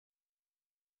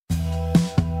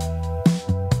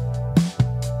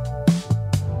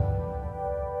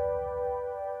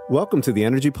Welcome to the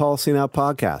Energy Policy Now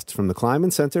podcast from the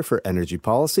Kleinman Center for Energy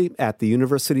Policy at the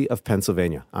University of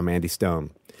Pennsylvania. I'm Andy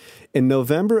Stone. In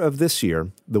November of this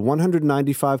year, the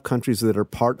 195 countries that are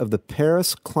part of the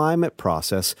Paris climate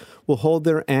process will hold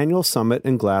their annual summit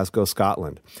in Glasgow,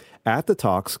 Scotland. At the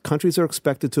talks, countries are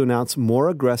expected to announce more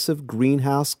aggressive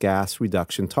greenhouse gas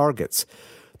reduction targets.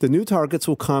 The new targets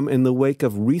will come in the wake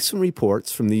of recent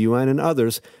reports from the UN and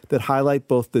others that highlight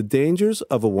both the dangers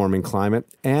of a warming climate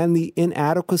and the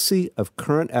inadequacy of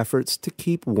current efforts to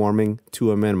keep warming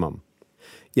to a minimum.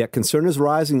 Yet concern is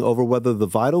rising over whether the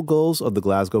vital goals of the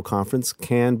Glasgow conference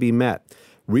can be met.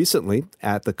 Recently,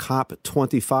 at the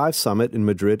COP25 summit in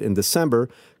Madrid in December,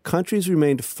 countries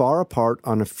remained far apart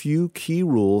on a few key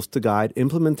rules to guide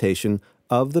implementation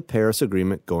of the Paris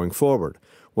Agreement going forward.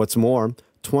 What's more,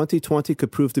 2020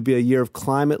 could prove to be a year of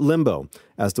climate limbo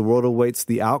as the world awaits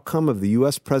the outcome of the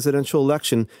U.S. presidential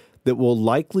election that will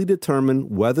likely determine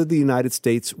whether the United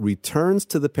States returns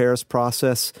to the Paris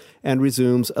process and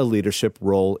resumes a leadership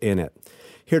role in it.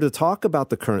 Here to talk about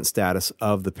the current status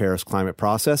of the Paris climate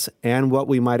process and what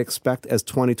we might expect as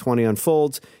 2020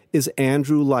 unfolds is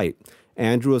Andrew Light.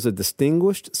 Andrew is a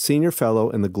distinguished senior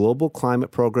fellow in the Global Climate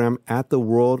Program at the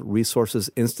World Resources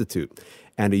Institute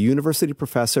and a university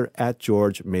professor at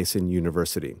George Mason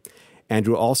University.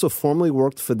 Andrew also formerly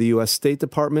worked for the U.S. State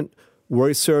Department, where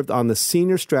he served on the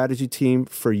senior strategy team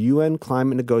for UN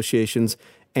climate negotiations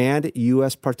and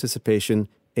U.S. participation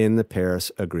in the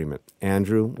Paris Agreement.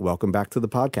 Andrew, welcome back to the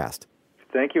podcast.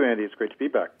 Thank you, Andy. It's great to be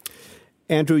back.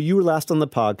 Andrew, you were last on the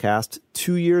podcast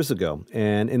 2 years ago,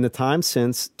 and in the time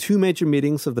since, two major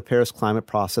meetings of the Paris climate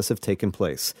process have taken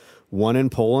place. One in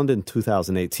Poland in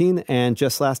 2018, and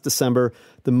just last December,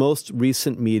 the most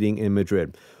recent meeting in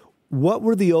Madrid. What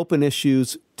were the open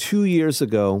issues 2 years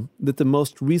ago that the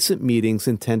most recent meetings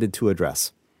intended to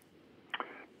address?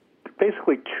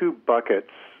 Basically, two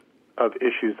buckets of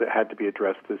issues that had to be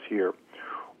addressed this year.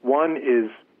 One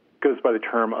goes by the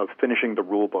term of finishing the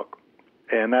rule book,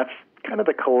 and that's kind of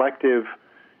the collective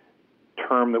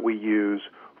term that we use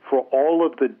for all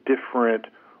of the different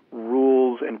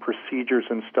rules and procedures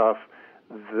and stuff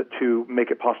to make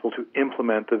it possible to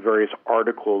implement the various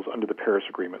articles under the Paris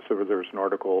Agreement. So there's an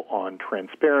article on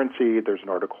transparency, there's an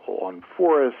article on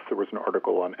forests, there was an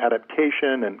article on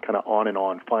adaptation, and kind of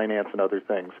on, finance and other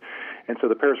things. And so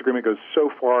the Paris Agreement goes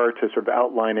so far to sort of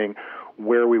outlining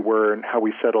where we were and how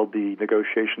we settled the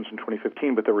negotiations in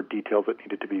 2015, but there were details that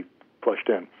needed to be flushed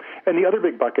in. And the other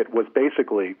big bucket was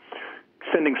basically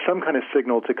sending some kind of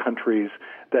signal to countries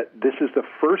that this is the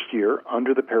first year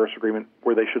under the Paris Agreement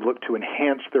where they should look to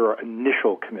enhance their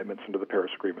initial commitments under the Paris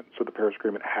Agreement. So the Paris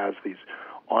Agreement has these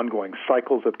ongoing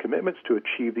cycles of commitments to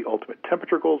achieve the ultimate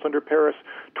temperature goals under Paris.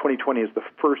 2020 is the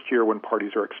first year when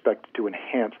parties are expected to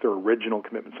enhance their original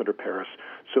commitments under Paris,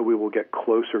 so we will get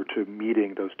closer to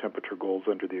meeting those temperature goals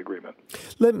under the agreement.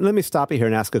 Let me stop you here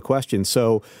and ask a question.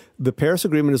 So the Paris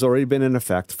Agreement has already been in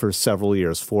effect for several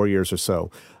years, 4 years or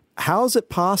so. How is it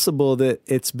possible that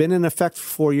it's been in effect for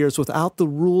 4 years without the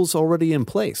rules already in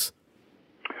place?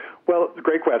 Well, it's a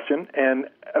great question. And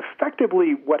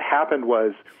effectively what happened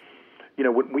was,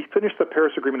 when we finished the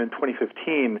Paris Agreement in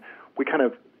 2015,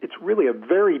 it's really a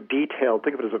very detailed,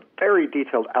 think of it as a very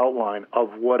detailed outline of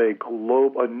what a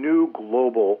new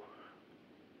global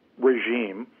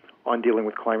regime on dealing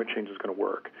with climate change is going to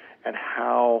work and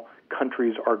how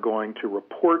countries are going to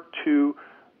report to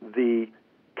the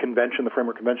convention, the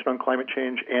Framework Convention on Climate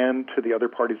Change, and to the other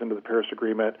parties under the Paris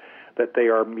Agreement that they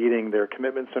are meeting their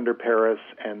commitments under Paris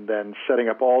and then setting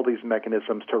up all these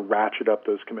mechanisms to ratchet up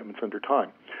those commitments under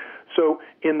time. So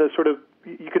in the sort of,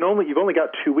 you've only got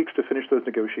 2 weeks to finish those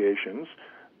negotiations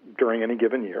during any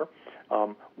given year.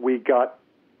 We got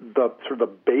the sort of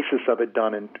the basis of it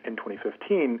done in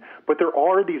 2015, but there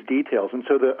are these details. And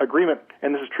so the agreement,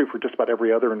 and this is true for just about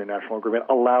every other international agreement,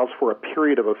 allows for a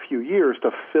period of a few years to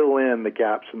fill in the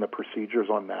gaps in the procedures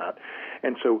on that.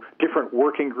 And so different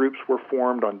working groups were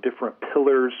formed on different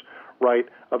pillars,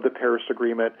 of the Paris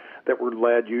Agreement that were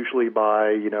led usually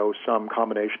by, some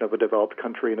combination of a developed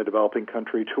country and a developing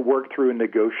country to work through and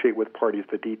negotiate with parties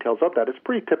the details of that. It's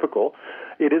pretty typical.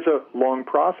 It is a long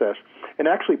process. And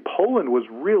actually, Poland was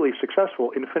really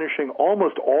successful in finishing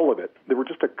almost all of it. There were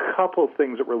just a couple of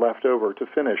things that were left over to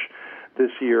finish this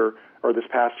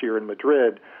past year in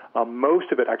Madrid.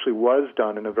 Most of it actually was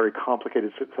done in a very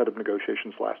complicated set of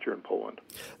negotiations last year in Poland.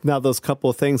 Now, those couple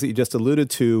of things that you just alluded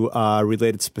to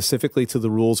related specifically to the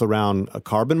rules around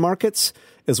carbon markets,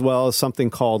 as well as something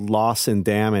called loss and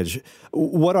damage.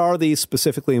 What are these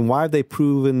specifically, and why have they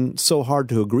proven so hard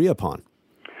to agree upon?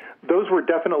 Those were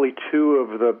definitely two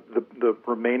of the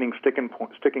remaining sticking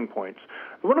points.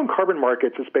 The one on carbon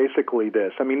markets is basically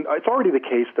this. I mean, it's already the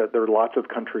case that there are lots of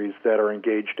countries that are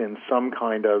engaged in some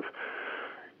kind of,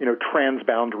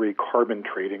 transboundary carbon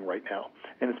trading right now.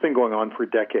 And it's been going on for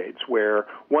decades, where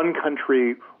one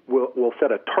country will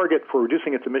set a target for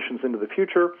reducing its emissions into the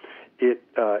future. If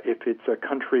it's a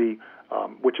country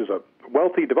which is a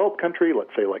wealthy, developed country,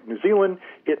 let's say like New Zealand,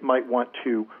 it might want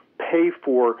to pay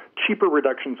for cheaper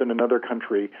reductions in another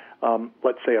country,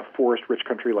 let's say a forest-rich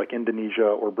country like Indonesia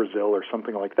or Brazil or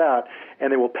something like that,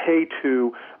 and they will pay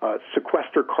to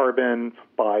sequester carbon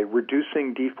by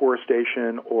reducing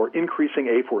deforestation or increasing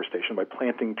afforestation by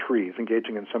planting trees,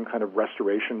 engaging in some kind of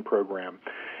restoration program.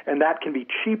 And that can be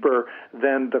cheaper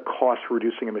than the cost for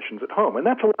reducing emissions at home, and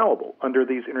that's allowable under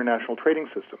these international trading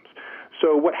systems.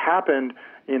 So what happened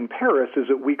in Paris is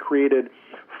that we created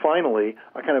finally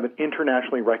a kind of an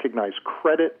internationally recognized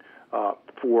credit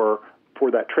for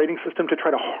that trading system to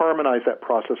try to harmonize that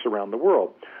process around the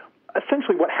world.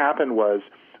 Essentially what happened was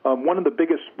one of the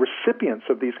biggest recipients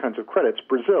of these kinds of credits,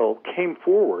 Brazil, came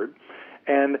forward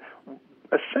and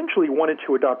essentially wanted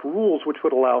to adopt rules which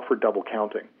would allow for double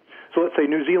counting. So let's say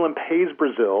New Zealand pays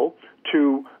Brazil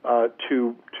to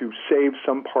save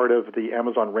some part of the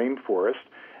Amazon rainforest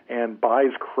and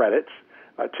buys credits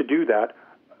to do that,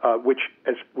 which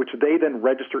they then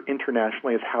register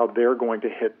internationally as how they're going to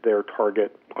hit their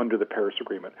target under the Paris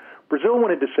Agreement. Brazil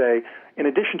wanted to say, in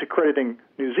addition to crediting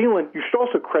New Zealand, you should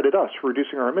also credit us for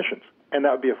reducing our emissions, and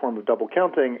that would be a form of double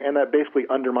counting, and that basically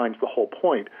undermines the whole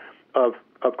point of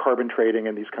carbon trading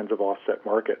and these kinds of offset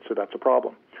markets. So that's a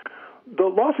problem. The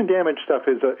loss and damage stuff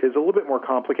is a little bit more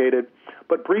complicated,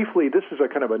 but briefly, this is a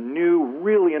kind of a new,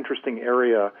 really interesting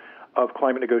area of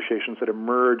climate negotiations that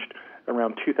emerged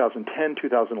around 2010,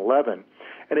 2011,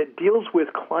 and it deals with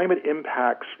climate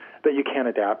impacts that you can't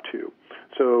adapt to.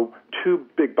 So two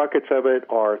big buckets of it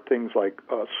are things like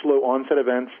slow onset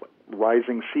events,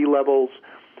 rising sea levels,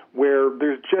 where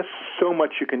there's just so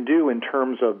much you can do in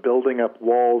terms of building up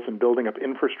walls and building up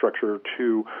infrastructure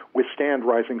to withstand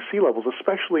rising sea levels,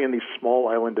 especially in these small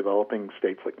island developing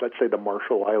states, like let's say the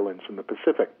Marshall Islands in the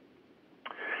Pacific.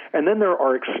 And then there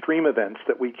are extreme events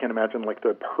that we can imagine, like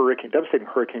the devastating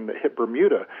hurricane that hit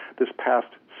Bermuda this past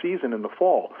season in the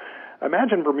fall.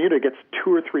 Imagine Bermuda gets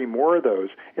 2 or 3 more of those,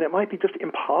 and it might be just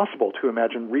impossible to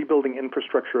imagine rebuilding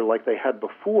infrastructure like they had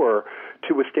before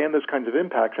to withstand those kinds of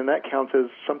impacts, and that counts as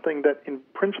something that, in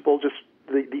principle, just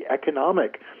the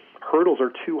economic hurdles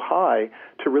are too high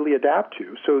to really adapt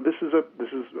to. So this is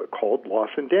called loss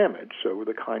and damage, so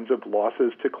the kinds of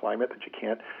losses to climate that you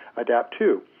can't adapt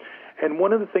to. And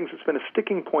one of the things that's been a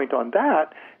sticking point on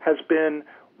that has been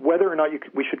whether or not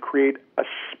we should create a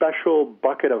special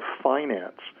bucket of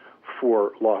finance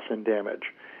for loss and damage.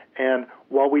 And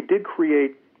while we did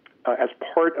create, as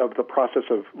part of the process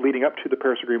of leading up to the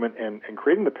Paris Agreement and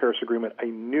creating the Paris Agreement, a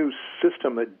new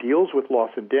system that deals with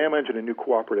loss and damage and a new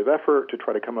cooperative effort to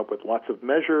try to come up with lots of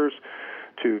measures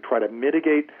to try to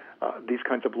mitigate these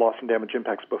kinds of loss and damage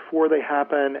impacts before they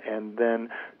happen, and then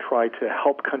try to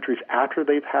help countries after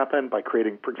they've happened by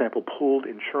creating, for example, pooled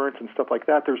insurance and stuff like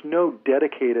that. There's no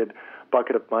dedicated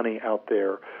bucket of money out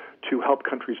there to help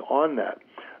countries on that.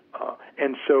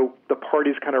 And so the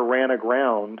parties kind of ran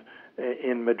aground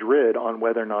in Madrid on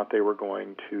whether or not they were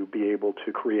going to be able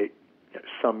to create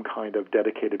some kind of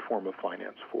dedicated form of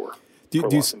finance for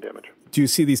loss and damage. Do you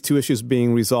see these two issues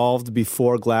being resolved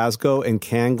before Glasgow? And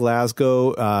can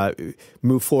Glasgow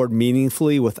move forward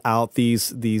meaningfully without these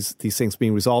things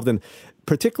being resolved? And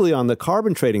particularly on the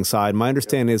carbon trading side, my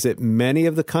understanding is that many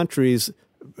of the countries,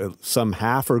 some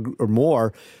half or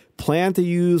more, plan to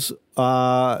use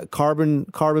carbon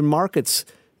markets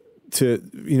to,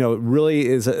 really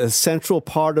is a central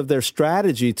part of their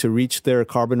strategy to reach their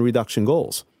carbon reduction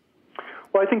goals.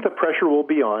 Well, I think the pressure will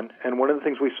be on, and one of the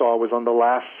things we saw was on the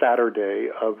last Saturday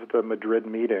of the Madrid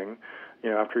meeting,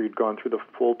 after you'd gone through the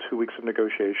full 2 weeks of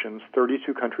negotiations,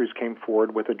 32 countries came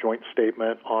forward with a joint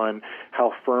statement on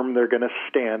how firm they're going to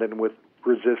stand and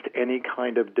resist any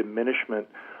kind of diminishment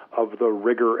of the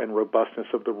rigor and robustness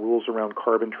of the rules around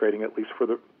carbon trading, at least for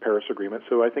the Paris Agreement.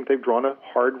 So I think they've drawn a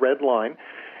hard red line,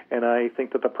 and I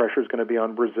think that the pressure is going to be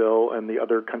on Brazil and the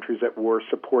other countries that were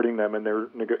supporting them in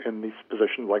these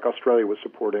positions, like Australia was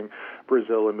supporting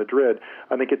Brazil in Madrid.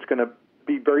 I think it's going to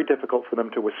be very difficult for them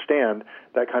to withstand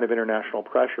that kind of international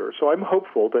pressure. So I'm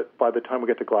hopeful that by the time we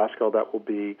get to Glasgow, that will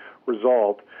be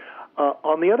resolved.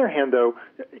 On the other hand, though,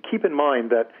 keep in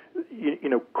mind that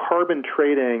carbon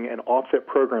trading and offset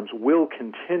programs will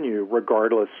continue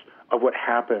regardless of what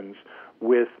happens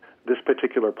with this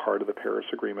particular part of the Paris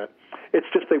Agreement. It's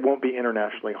just they won't be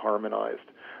internationally harmonized.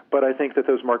 But I think that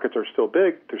those markets are still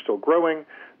big, they're still growing,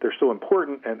 they're still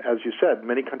important, and as you said,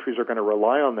 many countries are going to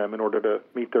rely on them in order to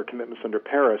meet their commitments under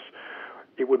Paris.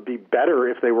 It would be better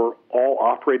if they were all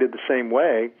operated the same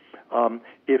way.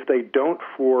 If they don't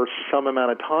for some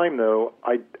amount of time, though,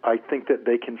 I think that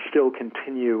they can still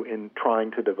continue in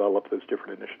trying to develop those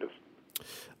different initiatives.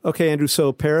 Okay, Andrew,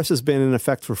 so Paris has been in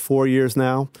effect for 4 years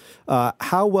now.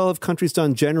 How well have countries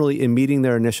done generally in meeting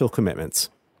their initial commitments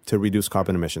to reduce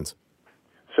carbon emissions?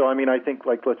 So, I think,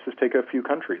 let's just take a few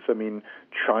countries.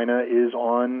 China is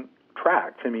on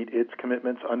track to meet its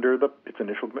commitments its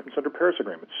initial commitments under Paris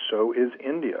Agreement. So is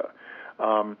India.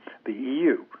 The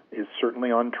EU is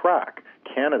certainly on track.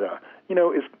 Canada,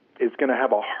 is going to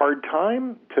have a hard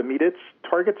time to meet its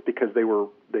targets because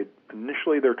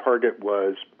initially their target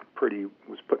was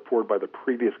put forward by the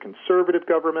previous conservative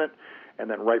government, and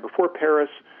then right before Paris,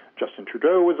 Justin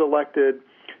Trudeau was elected.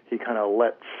 He kind of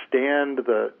let stand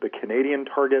the Canadian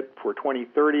target for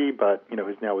 2030, but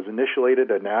has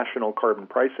initiated a national carbon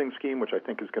pricing scheme, which I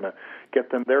think is going to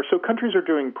get them there. So countries are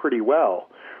doing pretty well,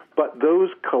 but those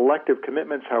collective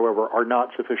commitments, however, are not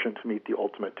sufficient to meet the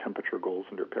ultimate temperature goals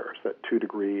under Paris, that 2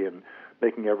 degree, and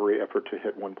making every effort to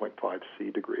hit 1.5 C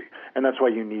degree. And that's why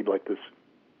you need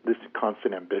this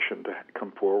constant ambition to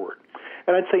come forward.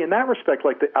 And I'd say in that respect,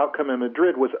 the outcome in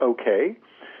Madrid was okay.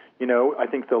 I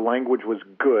think the language was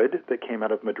good that came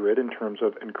out of Madrid in terms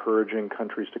of encouraging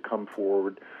countries to come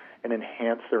forward and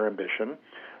enhance their ambition.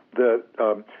 The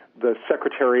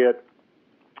Secretariat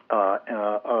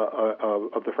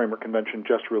of the Framework Convention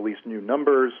just released new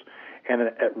numbers,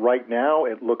 and right now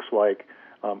it looks like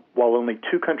while only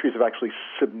 2 countries have actually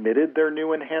submitted their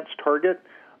new enhanced target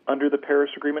under the Paris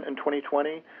Agreement in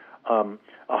 2020,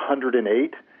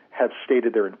 108 have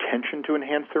stated their intention to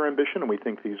enhance their ambition, and we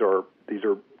think these are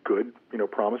good,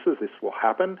 promises. This will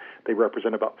happen. They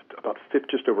represent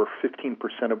just over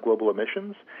 15% of global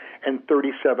emissions, and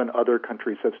 37 other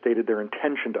countries have stated their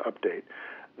intention to update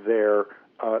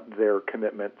their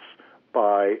commitments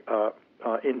by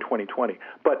in 2020.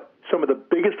 But some of the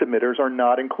biggest emitters are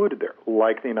not included there,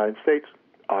 like the United States,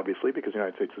 obviously, because the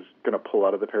United States is going to pull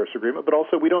out of the Paris Agreement. But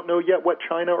also, we don't know yet what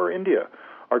China or India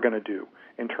are going to do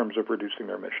in terms of reducing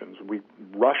their emissions.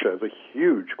 Russia is a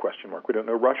huge question mark. We don't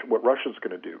know what Russia's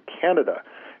going to do. Canada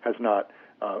has not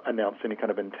announced any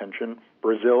kind of intention.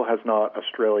 Brazil has not.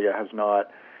 Australia has not.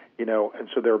 And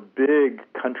so there are big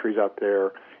countries out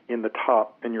there in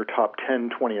your top 10,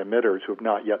 20 emitters who have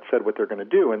not yet said what they're going to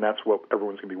do, and that's what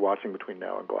everyone's going to be watching between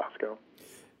now and Glasgow.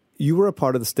 You were a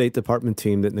part of the State Department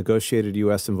team that negotiated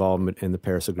U.S. involvement in the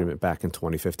Paris Agreement back in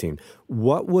 2015.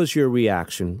 What was your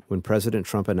reaction when President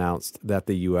Trump announced that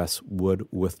the U.S. would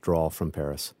withdraw from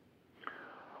Paris?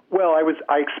 Well,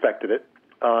 I expected it.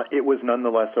 It was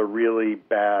nonetheless a really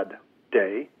bad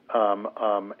day,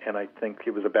 and I think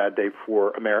it was a bad day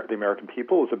for the American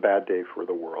people. It was a bad day for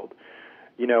the world.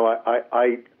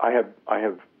 I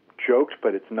have joked,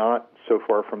 but it's not so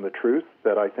far from the truth,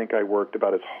 that I think I worked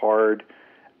about as hard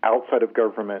outside of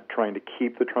government trying to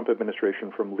keep the Trump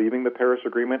administration from leaving the Paris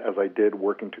Agreement as I did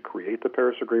working to create the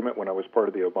Paris Agreement when I was part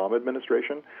of the Obama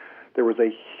administration. There was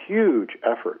a huge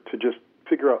effort to just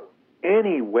figure out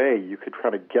any way you could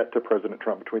try to get to President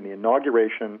Trump between the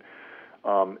inauguration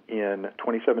in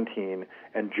 2017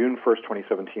 and June 1st,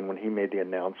 2017, when he made the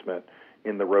announcement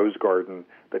in the Rose Garden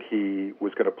that he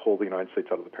was going to pull the United States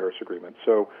out of the Paris Agreement.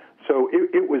 So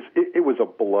it was a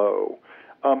blow.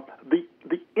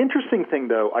 The interesting thing,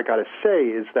 though, I got to say,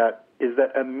 is that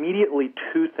immediately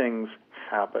 2 things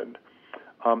happened.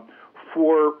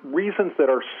 For reasons that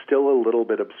are still a little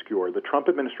bit obscure, the Trump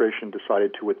administration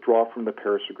decided to withdraw from the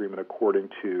Paris Agreement according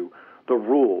to the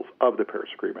rules of the Paris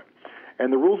Agreement.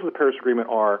 And the rules of the Paris Agreement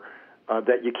are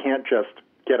that you can't just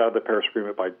get out of the Paris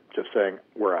Agreement by just saying,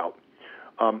 we're out.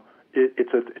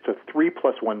 It's a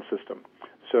 3+1 system.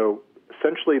 So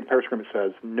essentially, the Paris Agreement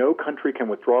says no country can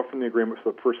withdraw from the agreement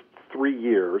for the first 3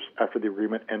 years after the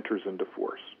agreement enters into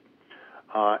force.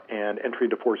 And entry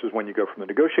into force is when you go from the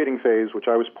negotiating phase, which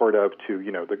I was part of, to,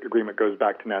 the agreement goes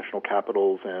back to national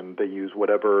capitals and they use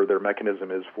whatever their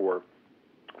mechanism is for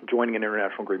joining an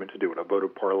international agreement to do it, a vote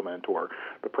of parliament or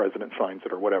the president signs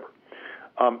it or whatever.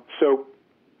 So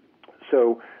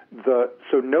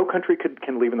no country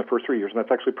can leave in the first 3 years, and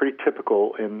that's actually pretty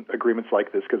typical in agreements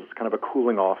like this because it's kind of a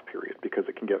cooling off period because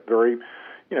it can get very,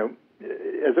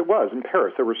 as it was in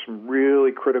Paris, there were some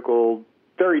really critical,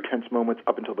 very tense moments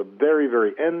up until the very,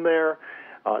 very end there.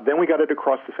 Then we got it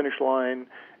across the finish line.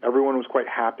 Everyone was quite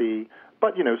happy,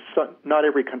 but, not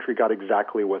every country got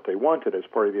exactly what they wanted as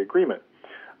part of the agreement.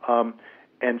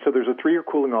 And so there's a 3-year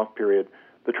cooling off period.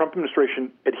 The Trump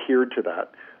administration adhered to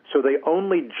that. So they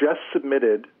only just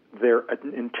submitted their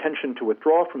intention to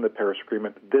withdraw from the Paris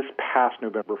Agreement this past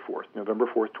November 4th,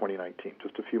 2019,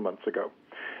 just a few months ago.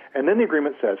 And then the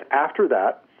agreement says after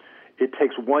that, it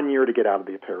takes 1 year to get out of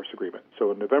the Paris Agreement.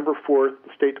 So on November 4th,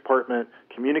 the State Department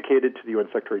communicated to the UN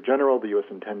Secretary General the U.S.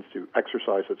 intends to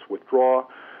exercise its withdrawal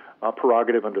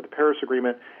prerogative under the Paris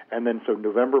Agreement. And then so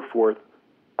November 4th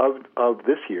of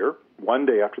this year, 1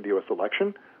 day after the U.S.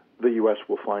 election, the U.S.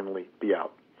 will finally be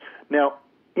out. Now,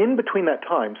 in between that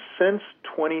time, since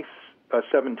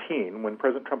 2017, when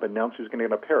President Trump announced he was going to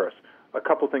get out of Paris, a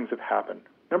couple things have happened.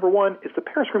 Number one is the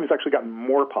Paris Agreement has actually gotten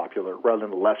more popular rather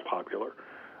than less popular.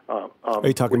 Are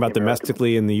you talking about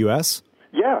domestically in the U.S.?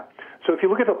 Yeah. So if you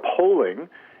look at the polling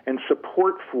and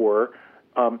support for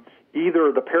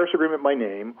either the Paris Agreement by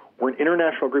name or an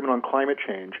international agreement on climate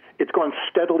change, it's gone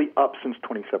steadily up since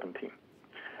 2017.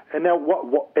 And now,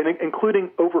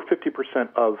 including over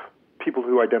 50% of people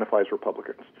who identify as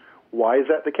Republicans. Why is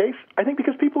that the case? I think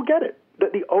because people get it.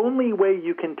 That the only way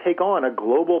you can take on a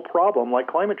global problem like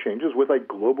climate change is with a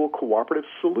global cooperative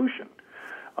solution.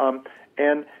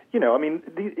 And,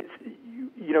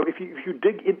 if you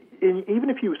dig in, even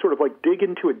if you sort of like dig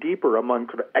into it deeper among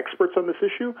sort of experts on this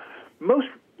issue, most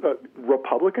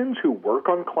Republicans who work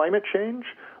on climate change,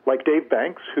 like Dave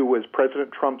Banks, who was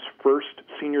President Trump's first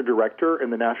senior director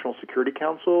in the National Security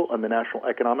Council and the National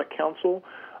Economic Council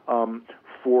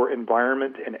for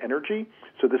Environment and Energy.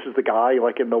 So this is the guy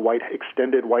like in the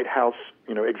extended White House,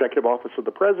 executive office of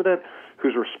the president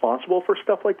who's responsible for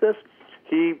stuff like this.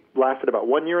 He lasted about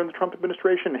 1 year in the Trump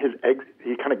administration.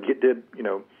 He kind of did,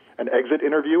 an exit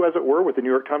interview, as it were, with the New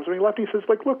York Times when he left. He says,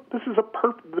 look, this is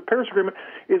the Paris Agreement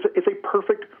is a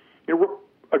perfect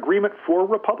agreement for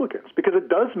Republicans because it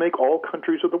does make all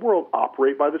countries of the world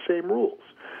operate by the same rules.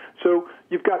 So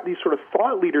you've got these sort of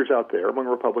thought leaders out there among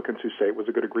Republicans who say it was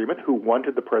a good agreement, who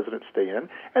wanted the president to stay in,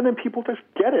 and then people just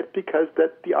get it because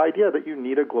that's the idea that you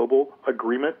need a global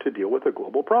agreement to deal with a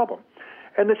global problem.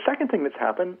 And the second thing that's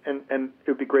happened, and it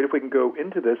would be great if we can go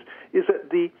into this, is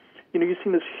that you've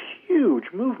seen this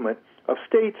huge movement of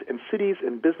states and cities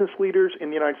and business leaders in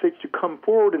the United States to come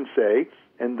forward and say,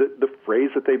 and the phrase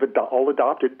that they've all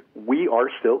adopted, we are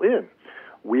still in.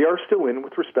 We are still in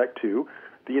with respect to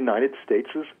the United States'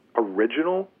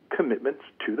 original commitments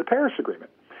to the Paris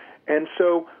Agreement. And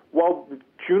so while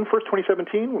June 1st,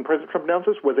 2017, when President Trump announced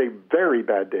this, was a very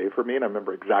bad day for me, and I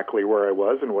remember exactly where I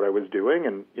was and what I was doing,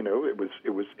 and it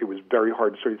was very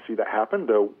hard to see that happen,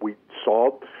 though we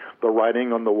saw the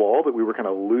writing on the wall that we were kind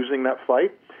of losing that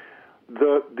fight.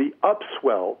 The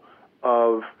upswell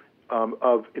of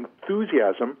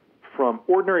enthusiasm from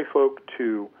ordinary folk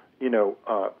to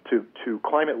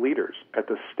climate leaders at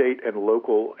the state and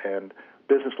local and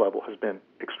business level has been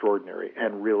extraordinary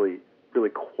and really, really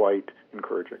quite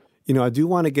encouraging. I do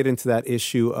want to get into that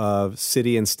issue of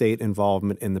city and state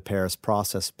involvement in the Paris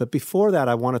process. But before that,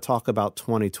 I want to talk about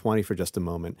 2020 for just a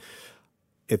moment.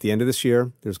 At the end of this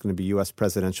year, there's going to be U.S.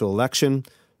 presidential election.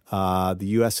 The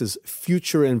U.S.'s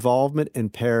future involvement in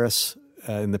Paris,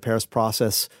 in the Paris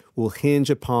process, will hinge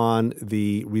upon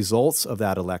the results of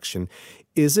that election.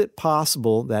 Is it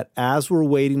possible that as we're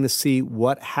waiting to see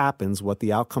what happens, what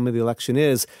the outcome of the election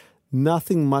is,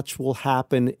 nothing much will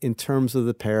happen in terms of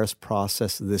the Paris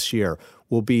process this year?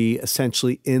 We'll be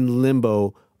essentially in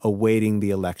limbo awaiting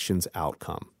the election's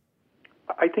outcome.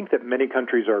 I think that many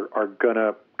countries are going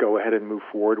to go ahead and move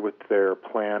forward with their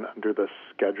plan under the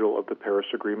schedule of the Paris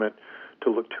Agreement to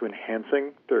look to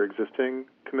enhancing their existing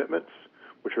commitments,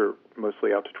 which are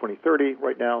mostly out to 2030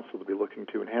 right now, so they'll be looking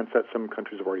to enhance that. Some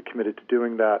countries have already committed to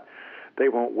doing that. They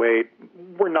won't wait.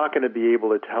 We're not going to be able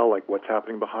to tell what's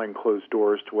happening behind closed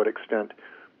doors. To what extent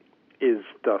is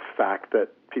the fact that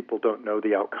people don't know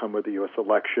the outcome of the U.S.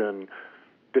 election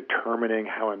determining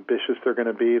how ambitious they're going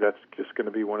to be? That's just going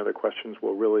to be one of the questions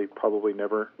we'll really probably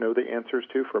never know the answers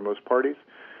to for most parties.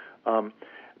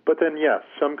 But then, yes,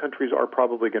 some countries are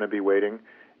probably going to be waiting,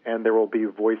 and there will be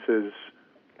voices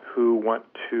who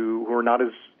are not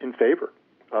as in favor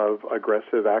of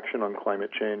aggressive action on climate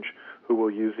change, who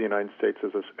will use the United States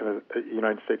as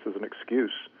an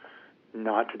excuse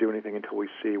not to do anything until we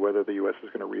see whether the U.S. is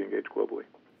going to re-engage globally.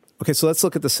 Okay, so let's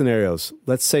look at the scenarios.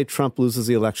 Let's say Trump loses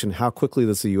the election. How quickly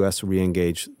does the U.S.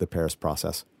 re-engage the Paris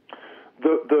process?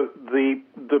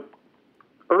 The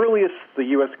earliest the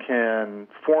U.S. can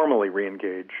formally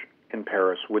re-engage in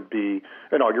Paris would be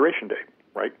Inauguration Day,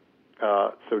 right?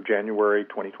 So January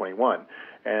 2021.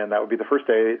 And that would be the first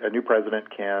day a new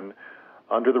president can,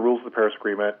 under the rules of the Paris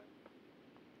Agreement,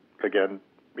 again,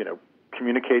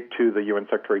 communicate to the UN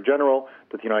Secretary General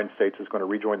that the United States is going to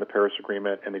rejoin the Paris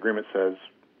Agreement, and the agreement says,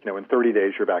 in 30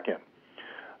 days you're back in.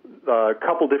 a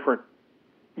couple different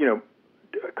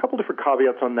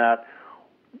caveats on that.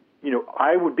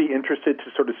 I would be interested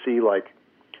to sort of see, like,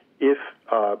 if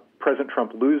President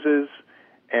Trump loses,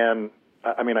 and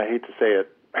I mean, I hate to say it,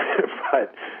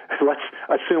 but let's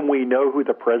assume we know who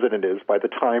the president is by the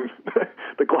time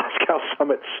the Glasgow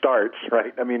summit starts,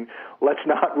 right? I mean, let's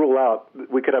not rule out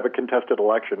we could have a contested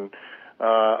election.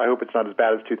 I hope it's not as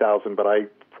bad as 2000, but I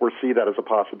foresee that as a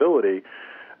possibility.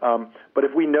 But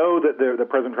if we know that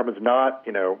President Trump is not,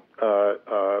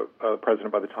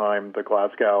 president by the time the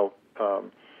Glasgow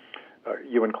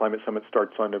UN Climate Summit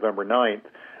starts on November 9th,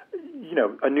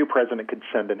 a new president could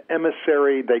send an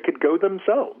emissary. They could go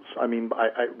themselves. I mean,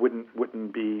 I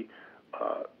wouldn't be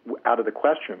out of the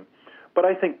question. But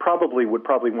I think would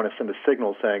probably want to send a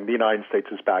signal saying the United States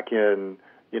is back in.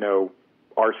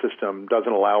 Our system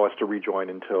doesn't allow us to rejoin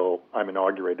until I'm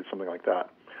inaugurated, something like that.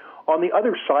 On the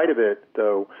other side of it,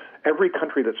 though, every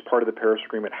country that's part of the Paris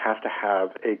Agreement has to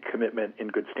have a commitment in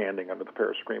good standing under the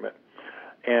Paris Agreement.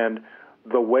 And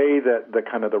the way that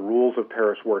the rules of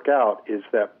Paris work out is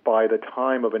that by the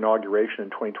time of inauguration in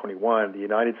 2021, the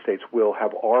United States will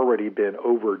have already been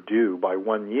overdue by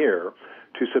 1 year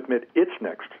to submit its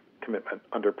next commitment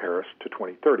under Paris to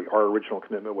 2030. Our original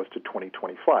commitment was to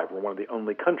 2025. We're one of the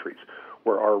only countries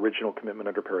where our original commitment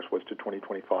under Paris was to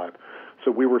 2025. So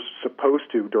we were supposed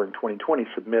to, during 2020,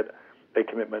 submit a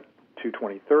commitment to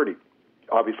 2030.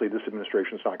 Obviously, this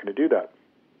administration is not going to do that.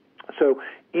 So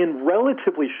in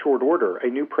relatively short order, a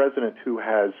new president who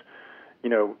has,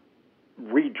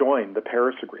 rejoined the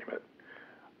Paris Agreement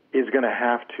is going to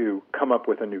have to come up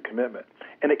with a new commitment.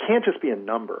 And it can't just be a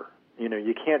number.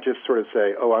 You can't just sort of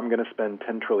say, oh, I'm going to spend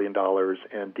 $10 trillion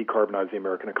and decarbonize the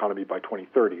American economy by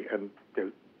 2030 and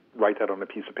write that on a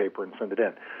piece of paper and send it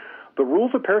in. The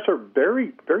rules of Paris are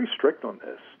very, very strict on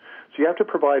this. So you have to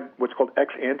provide what's called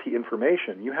ex-ante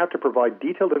information. You have to provide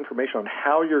detailed information on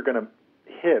how you're going to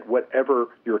hit whatever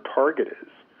your target is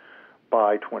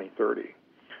by 2030.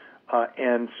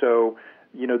 And so,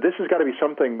 this has got to be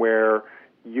something where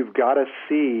you've got to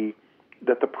see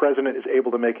that the president is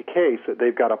able to make a case that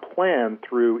they've got a plan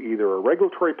through either a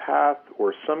regulatory path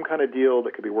or some kind of deal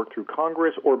that could be worked through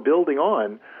Congress, or building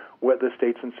on what the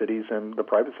states and cities and the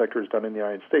private sector has done in the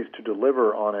United States to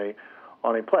deliver on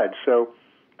a pledge. So,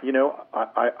 I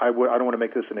don't want to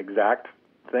make this an exact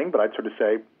thing, but I'd sort of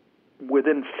say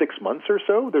within 6 months or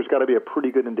so, there's got to be a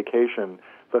pretty good indication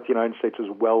that the United States is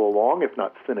well along, if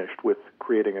not finished, with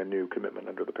creating a new commitment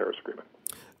under the Paris Agreement.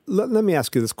 Let me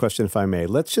ask you this question, if I may.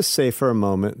 Let's just say for a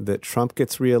moment that Trump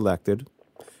gets reelected.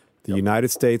 The United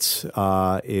States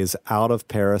is out of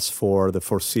Paris for the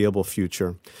foreseeable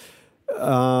future.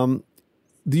 The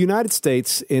United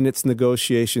States, in its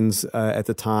negotiations at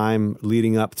the time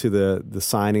leading up to the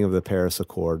signing of the Paris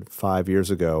Accord 5 years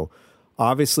ago,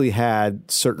 obviously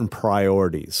had certain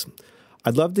priorities.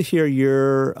 I'd love to hear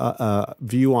your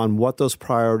view on what those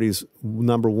priorities,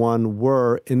 number one,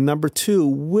 were, and number two,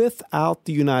 without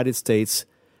the United States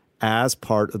as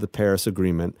part of the Paris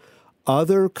Agreement,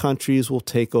 other countries will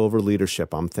take over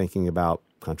leadership. I'm thinking about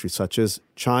countries such as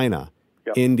China,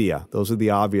 India. Those are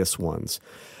the obvious ones.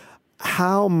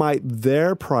 How might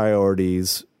their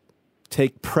priorities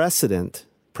take precedence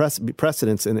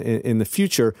in the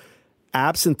future,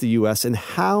 absent the U.S., and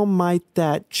how might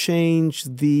that change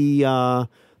the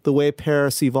way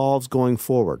Paris evolves going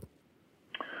forward?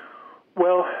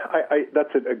 Well,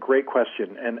 that's a great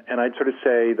question, and I'd sort of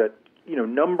say that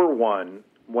number one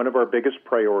of our biggest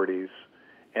priorities,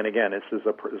 and again, this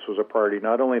was a priority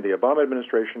not only of the Obama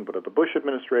administration but of the Bush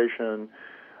administration,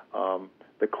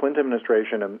 the Clinton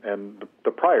administration, and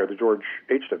the prior, the George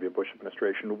H.W. Bush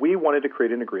administration. We wanted to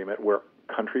create an agreement where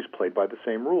countries played by the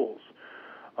same rules.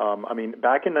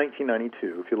 Back in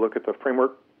 1992, if you look at the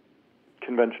Framework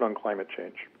Convention on Climate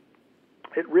Change,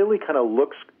 it really kind of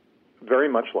looks very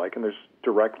much like, and there's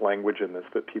direct language in this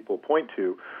that people point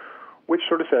to, which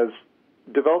sort of says,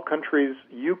 developed countries,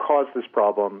 you caused this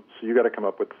problem, so you got to come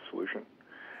up with the solution.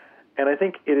 And I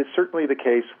think it is certainly the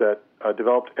case that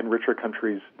developed and richer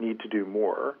countries need to do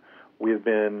more. We have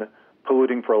been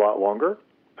polluting for a lot longer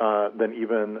than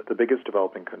even the biggest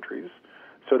developing countries,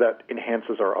 so that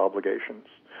enhances our obligations.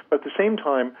 But at the same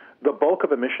time, the bulk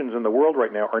of emissions in the world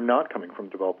right now are not coming from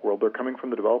the developed world. They're coming from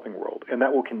the developing world, and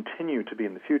that will continue to be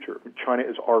in the future. China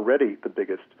is already the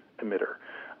biggest emitter.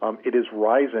 It is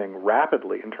rising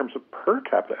rapidly in terms of per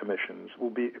capita emissions, will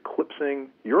be eclipsing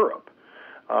Europe.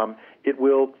 It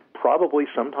will probably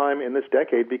sometime in this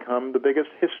decade become the biggest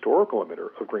historical emitter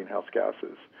of greenhouse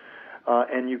gases.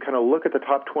 And you kind of look at the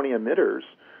top 20 emitters,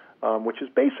 which is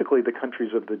basically the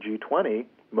countries of the G20,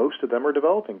 most of them are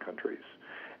developing countries.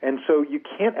 And so you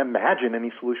can't imagine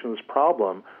any solution to this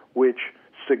problem which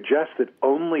suggests that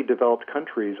only developed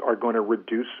countries are going to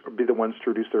reduce or be the ones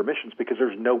to reduce their emissions, because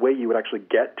there's no way you would actually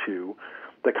get to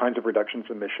the kinds of reductions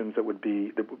in emissions that would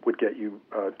get you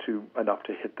to enough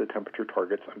to hit the temperature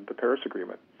targets under the Paris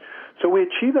Agreement. So we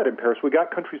achieved that in Paris. We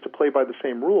got countries to play by the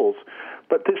same rules,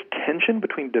 but this tension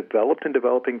between developed and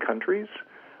developing countries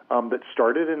that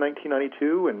started in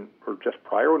 1992 or just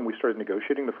prior when we started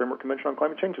negotiating the Framework Convention on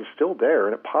Climate Change is still there,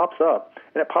 and it pops up.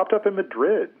 And it popped up in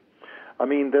Madrid. I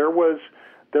mean, there was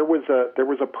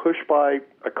a push by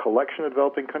a collection of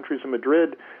developing countries in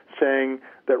Madrid saying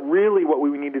that really what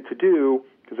we needed to do,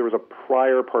 because there was a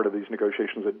prior part of these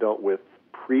negotiations that dealt with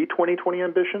pre-2020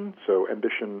 ambition, so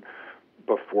ambition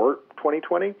before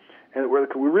 2020, and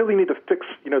we really need to fix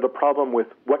the problem with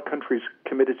what countries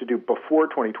committed to do before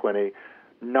 2020,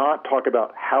 not talk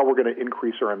about how we're going to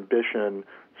increase our ambition,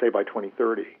 say, by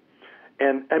 2030.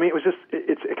 And, I mean, it was just,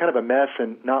 it's kind of a mess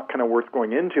and not kind of worth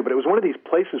going into, but it was one of these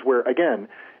places where, again,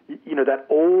 that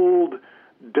old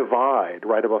divide,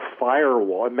 right, of a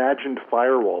firewall, imagined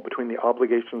firewall between the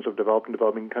obligations of developed and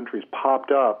developing countries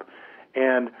popped up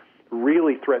and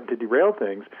really threatened to derail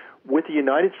things. With the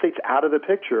United States out of the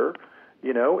picture,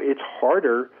 it's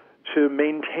harder to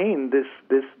maintain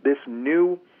this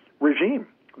new regime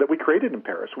that we created in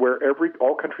Paris, where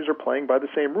all countries are playing by the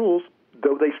same rules,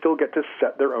 though they still get to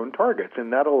set their own targets,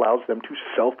 and that allows them to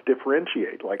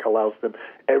self-differentiate, allows them,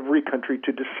 every country,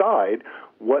 to decide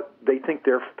what they think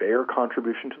their fair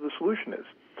contribution to the solution is.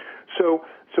 So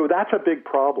that's a big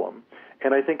problem,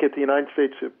 and I think if the United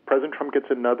States, if President Trump gets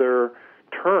another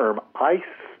term, I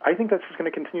think that's just going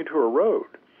to continue to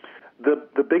erode.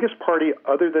 The biggest party,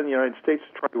 other than the United States,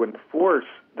 trying to enforce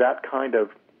that kind of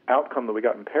outcome that we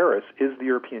got in Paris is the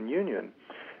European Union.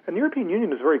 And the European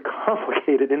Union is a very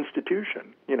complicated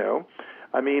institution,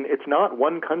 I mean, it's not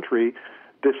one country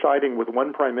deciding with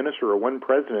one prime minister or one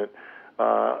president,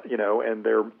 and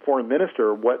their foreign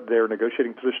minister what their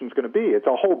negotiating position is going to be. It's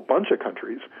a whole bunch of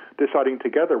countries deciding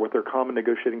together what their common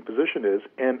negotiating position is.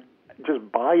 And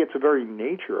just by its very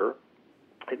nature,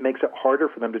 it makes it harder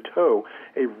for them to toe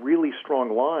a really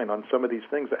strong line on some of these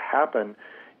things that happen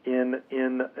in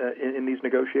these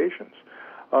negotiations.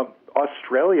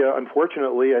 Australia,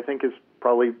 unfortunately, I think is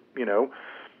probably,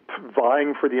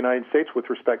 vying for the United States with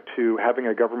respect to having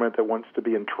a government that wants to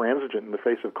be intransigent in the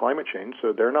face of climate change,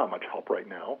 so they're not much help right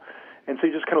now. And so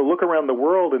you just kind of look around the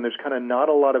world, and there's kind of not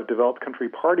a lot of developed country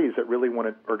parties that really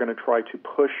are going to try to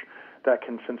push that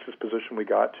consensus position we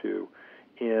got to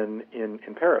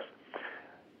in Paris.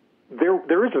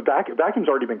 There is a vacuum's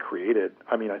already been created,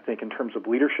 I mean, I think, in terms of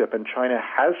leadership, and China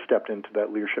has stepped into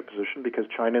that leadership position because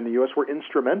China and the U.S. were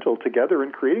instrumental together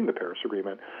in creating the Paris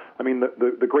Agreement. I mean,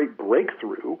 the great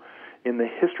breakthrough in the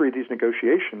history of these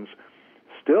negotiations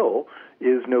still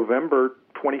is November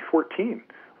 2014,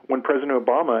 when President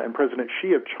Obama and President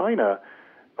Xi of China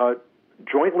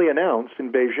jointly announced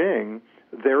in Beijing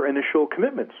their initial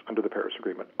commitments under the Paris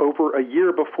Agreement over a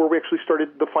year before we actually started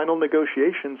the final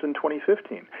negotiations in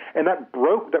 2015. And that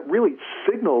really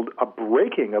signaled a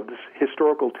breaking of this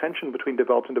historical tension between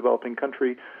developed and developing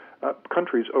countries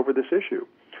over this issue.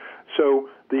 So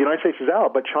the United States is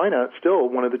out, but China, still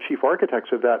one of the chief architects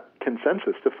of that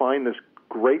consensus to find this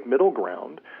great middle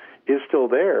ground, is still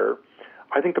there.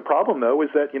 I think the problem, though, is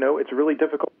that, it's really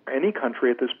difficult for any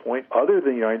country at this point other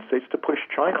than the United States to push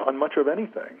China on much of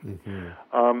anything.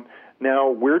 Mm-hmm. Now,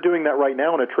 we're doing that right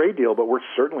now in a trade deal, but we're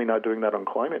certainly not doing that on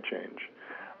climate change.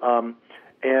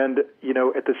 And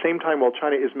at the same time, while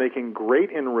China is making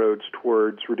great inroads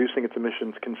towards reducing its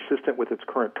emissions consistent with its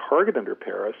current target under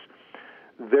Paris,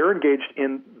 they're engaged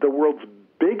in the world's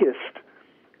biggest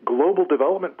global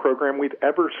development program we've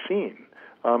ever seen.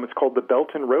 It's called the Belt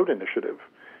and Road Initiative.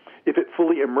 If it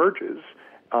fully emerges,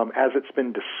 as it's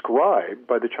been described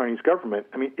by the Chinese government,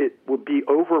 I mean, it would be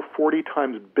over 40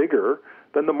 times bigger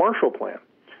than the Marshall Plan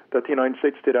that the United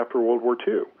States did after World War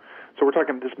II. So we're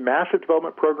talking this massive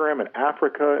development program in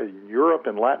Africa, in Europe,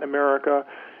 and Latin America.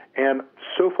 And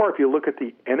so far, if you look at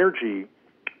the energy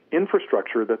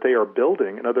infrastructure that they are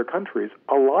building in other countries,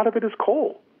 a lot of it is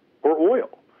coal or oil.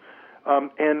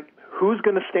 And who's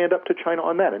going to stand up to China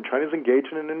on that? And China's engaged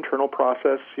in an internal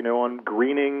process, on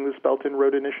greening this Belt and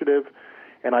Road Initiative,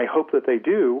 and I hope that they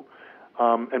do.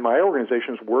 And my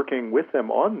organization is working with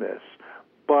them on this.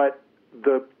 But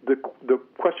the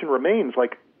question remains,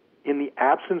 in the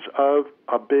absence of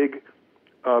a big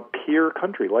peer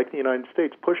country like the United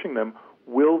States pushing them,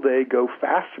 will they go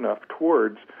fast enough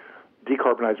towards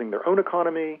decarbonizing their own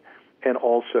economy and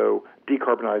also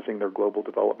decarbonizing their global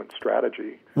development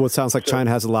strategy. Well, it sounds like China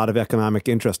has a lot of economic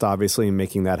interest, obviously, in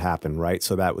making that happen, right?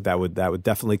 So that would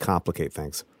definitely complicate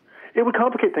things. It would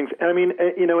complicate things. And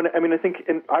I think,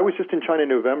 and I was just in China in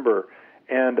November,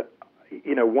 and,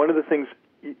 one of the things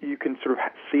you can sort of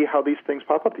see how these things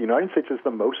pop up. The United States is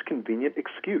the most convenient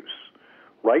excuse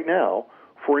right now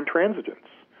for intransigence.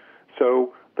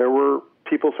 So there were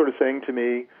people sort of saying to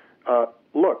me,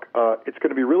 look, it's going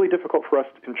to be really difficult for us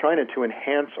in China to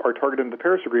enhance our target in the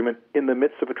Paris Agreement in the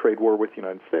midst of a trade war with the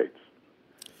United States.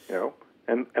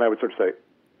 And I would sort of say,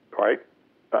 all right,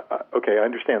 okay, I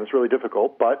understand it's really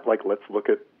difficult, but let's look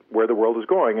at where the world is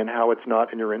going and how it's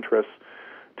not in your interest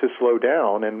to slow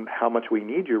down and how much we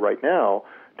need you right now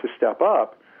to step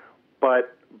up.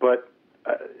 But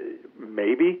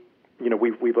maybe,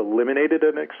 we've eliminated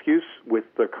an excuse with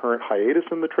the current hiatus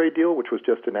in the trade deal, which was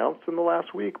just announced in the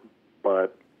last week.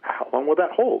 But how long will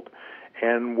that hold?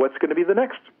 And what's going to be the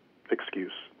next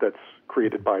excuse that's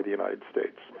created by the United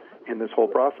States in this whole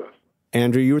process?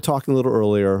 Andrew, you were talking a little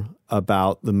earlier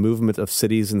about the movement of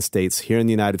cities and states here in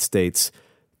the United States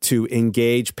to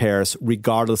engage Paris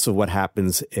regardless of what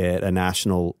happens at a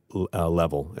national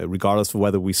level, regardless of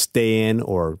whether we stay in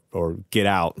or get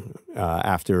out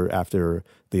after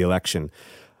the election.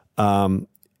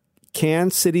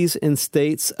 Can cities and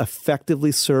states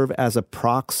effectively serve as a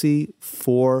proxy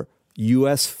for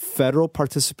U.S. federal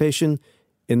participation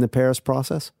in the Paris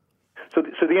process? So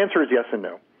the answer is yes and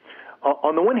no.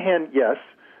 On the one hand, yes,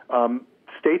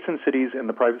 states and cities in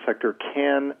the private sector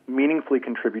can meaningfully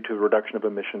contribute to the reduction of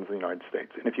emissions in the United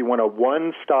States. And if you want a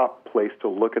one-stop place to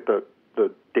look at the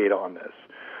data on this,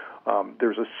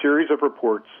 there's a series of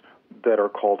reports that are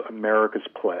called America's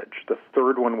Pledge. The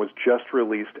third one was just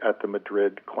released at the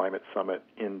Madrid Climate Summit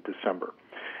in December.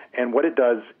 And what it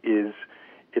does is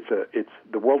it's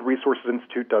the World Resources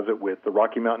Institute does it with the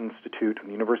Rocky Mountain Institute and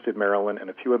the University of Maryland and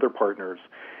a few other partners.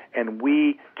 And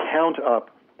we count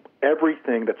up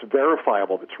everything that's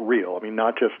verifiable, that's real. I mean,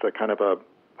 not just a kind of a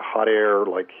hot air,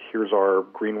 here's our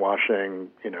greenwashing,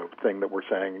 thing that we're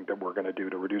saying that we're going to do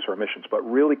to reduce our emissions, but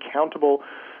really countable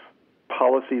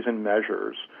policies and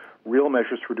measures, real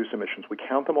measures to reduce emissions. We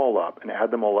count them all up and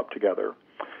add them all up together.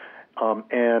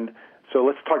 And so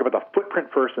let's talk about the footprint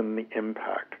first and the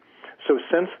impact. So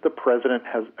since the president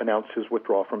has announced his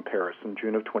withdrawal from Paris in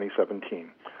June of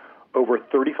 2017, over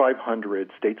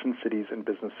 3,500 states and cities and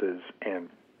businesses and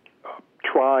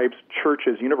tribes,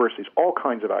 churches, universities, all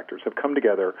kinds of actors have come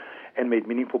together and made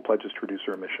meaningful pledges to reduce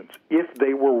their emissions. If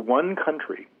they were one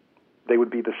country, they would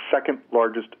be the second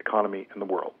largest economy in the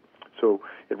world. So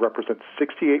it represents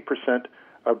 68%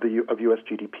 of U.S.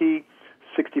 GDP,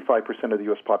 65% of the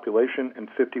U.S. population, and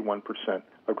 51%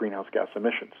 of greenhouse gas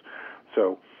emissions.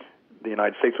 So the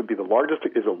United States would be the largest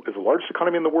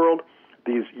economy in the world.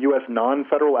 These U.S.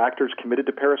 non-federal actors committed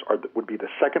to Paris would be the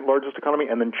second largest economy,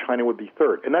 and then China would be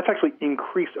third. And that's actually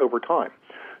increased over time.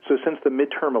 So since the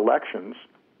midterm elections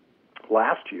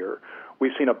last year,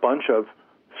 we've seen a bunch of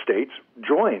states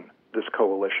join this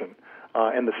coalition.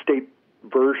 And the state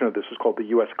version of this is called the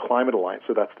U.S. Climate Alliance.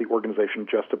 So that's the organization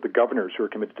just of the governors who are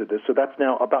committed to this. So that's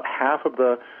now about half of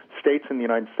the states in the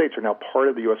United States are now part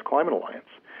of the U.S. Climate Alliance.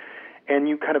 And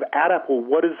you kind of add up, well,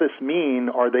 what does this mean?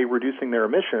 Are they reducing their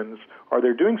emissions? Are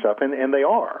they doing stuff? And they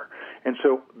are. And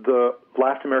so the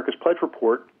last America's Pledge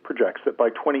report projects that by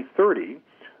 2030,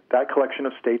 that collection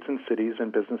of states and cities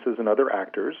and businesses and other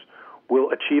actors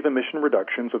will achieve emission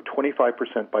reductions of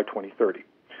 25% by 2030.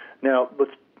 Now,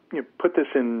 let's put this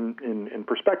in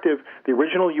perspective. The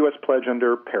original U.S. pledge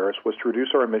under Paris was to reduce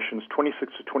our emissions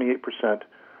 26 to 28%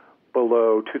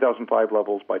 below 2005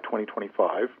 levels by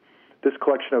 2025. This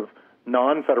collection of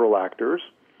non-federal actors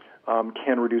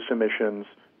can reduce emissions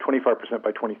 25%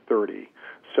 by 2030.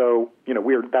 So,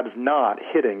 that is not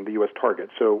hitting the U.S. target.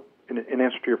 So, in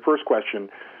answer to your first question,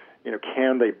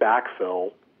 can they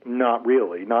backfill? Not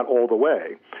really, not all the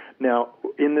way. Now,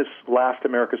 in this last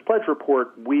America's Pledge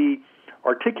report, we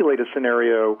articulate a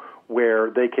scenario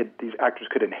where these actors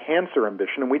could enhance their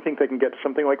ambition, and we think they can get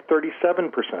something like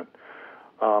 37%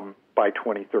 by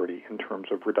 2030 in terms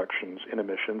of reductions in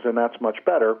emissions, and that's much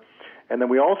better. And then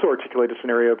we also articulate a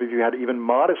scenario of if you had even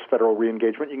modest federal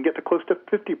re-engagement, you can get to close to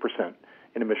 50%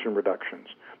 in emission reductions.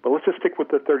 But let's just stick with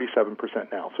the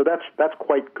 37% now. So that's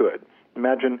quite good.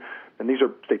 Imagine, and these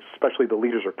are states, especially the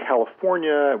leaders are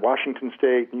California, Washington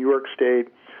State, New York State,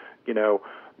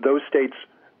 those states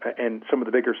and some of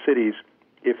the bigger cities,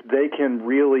 if they can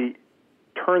really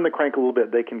turn the crank a little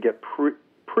bit, they can get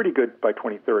pretty good by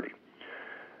 2030.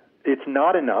 It's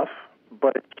not enough,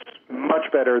 but it's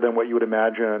much better than what you would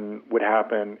imagine would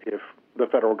happen if the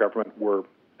federal government were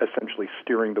essentially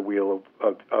steering the wheel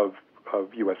of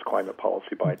U.S. climate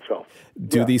policy by itself.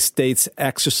 Do these states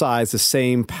exercise the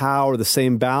same power, the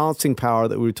same balancing power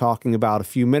that we were talking about a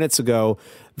few minutes ago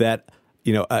that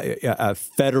a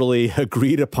federally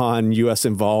agreed upon U.S.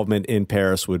 involvement in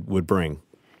Paris would bring?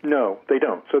 No, they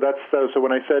don't. So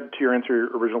when I said to your answer,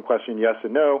 your original question, yes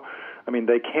and no, I mean,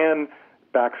 they can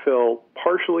backfill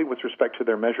partially with respect to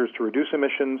their measures to reduce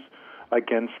emissions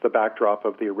against the backdrop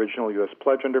of the original U.S.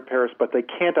 pledge under Paris, but they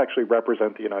can't actually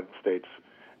represent the United States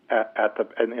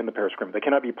in the Paris Agreement. They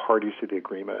cannot be parties to the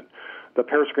agreement. The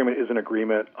Paris Agreement is an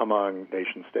agreement among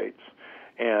nation states,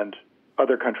 and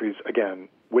other countries, again,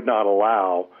 would not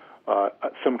allow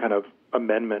some kind of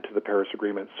amendment to the Paris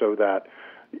Agreement so that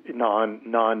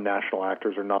non-national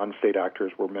actors or non-state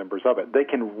actors were members of it. They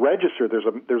can register.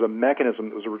 There's a mechanism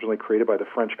that was originally created by the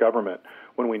French government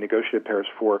when we negotiated Paris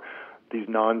for these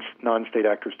non-state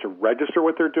actors to register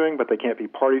what they're doing, but they can't be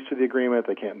parties to the agreement.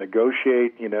 They can't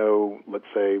negotiate, let's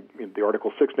say the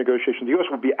Article 6 negotiations. The U.S.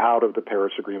 will be out of the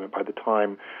Paris Agreement by the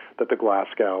time that the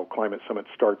Glasgow Climate Summit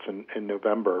starts in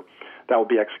November. That will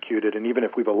be executed, and even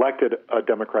if we've elected a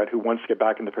Democrat who wants to get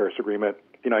back in the Paris Agreement,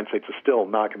 the United States is still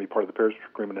not going to be part of the Paris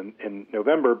Agreement in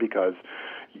November because,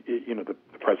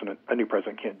 a new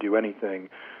president can't do anything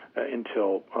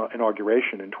until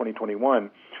inauguration in 2021.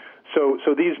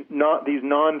 So these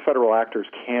non-federal actors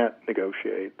can't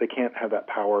negotiate. They can't have that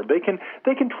power. They can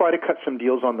try to cut some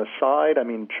deals on the side. I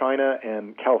mean, China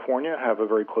and California have a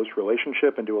very close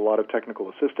relationship and do a lot of technical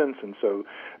assistance, and so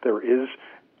there is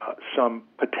some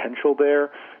potential there.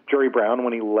 Jerry Brown,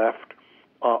 when he left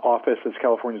office as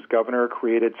California's governor,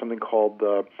 created something called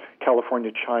the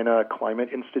California-China Climate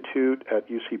Institute at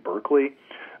UC Berkeley,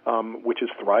 which is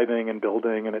thriving and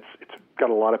building, and it's got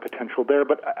a lot of potential there.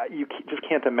 But you just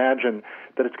can't imagine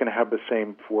that it's going to have the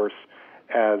same force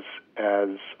as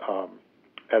the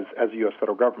U.S.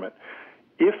 federal government.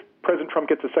 If President Trump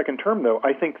gets a second term, though,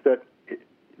 I think that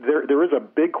there is a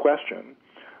big question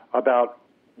about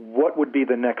what would be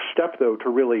the next step, though, to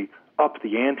really up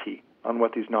the ante on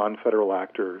what these non-federal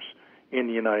actors in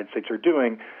the United States are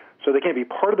doing. So they can't be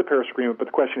part of the Paris Agreement, but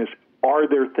the question is, are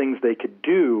there things they could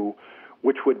do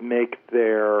which would make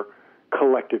their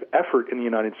collective effort in the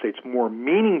United States more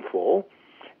meaningful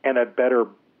and a better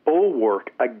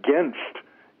bulwark against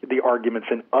the arguments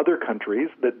in other countries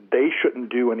that they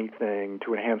shouldn't do anything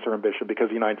to enhance their ambition because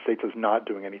the United States is not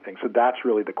doing anything. So that's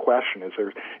really the question. Is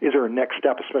there a next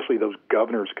step, especially those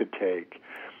governors could take,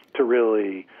 to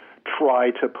really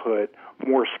try to put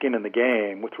more skin in the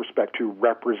game with respect to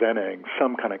representing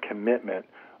some kind of commitment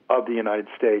of the United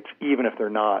States, even if they're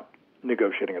not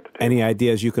negotiating at the table? Any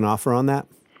ideas you can offer on that?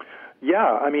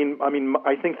 Yeah, I mean,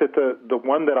 I think that the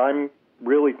one that I'm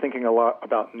really thinking a lot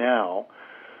about now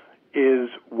is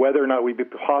whether or not it would be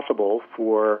possible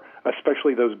for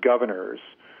especially those governors,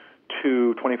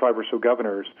 25 or so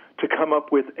governors, to come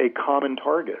up with a common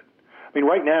target. I mean,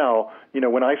 right now,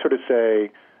 when I sort of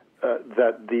say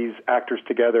that these actors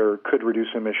together could reduce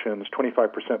emissions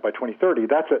 25% by 2030,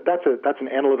 that's an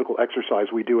analytical exercise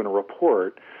we do in a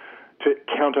report to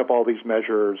count up all these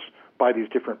measures by these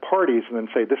different parties and then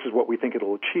say this is what we think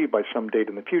it'll achieve by some date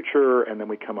in the future, and then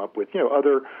we come up with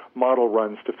other model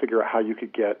runs to figure out how you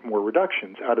could get more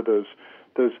reductions out of those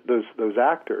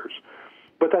actors.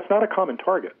 But that's not a common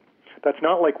target. That's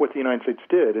not like what the United States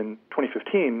did in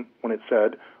 2015 when it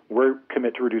said we're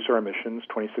commit to reduce our emissions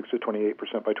 26 to 28%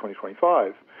 by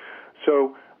 2025.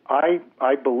 So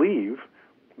I believe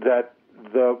that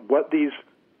what these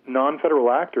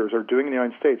non-federal actors are doing in the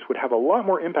United States would have a lot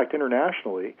more impact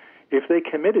internationally if they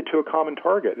committed to a common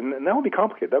target, and that would be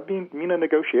complicated. That would mean a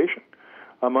negotiation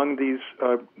among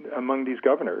these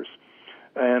governors,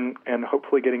 and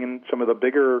hopefully getting in some of the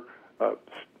bigger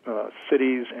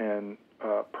cities and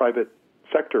private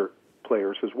sector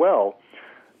players as well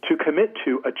to commit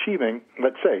to achieving,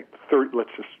 let's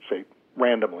just say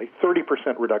randomly, 30%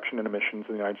 reduction in emissions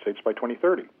in the United States by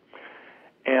 2030.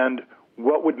 And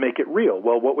what would make it real?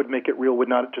 Well, what would make it real would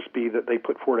not just be that they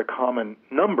put forward a common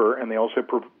number and they also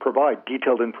provide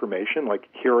detailed information, like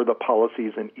here are the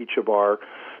policies in each of our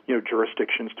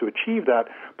jurisdictions to achieve that,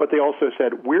 but they also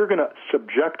said we're going to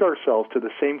subject ourselves to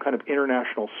the same kind of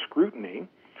international scrutiny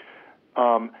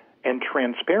and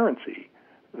transparency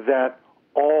that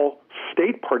all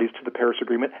state parties to the Paris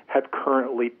Agreement have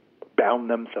currently bound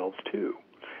themselves to.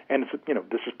 And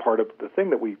this is part of the thing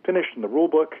that we finished in the rule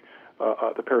book,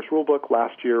 the Paris Rule Book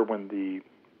last year when the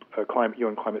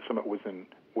UN Climate Summit was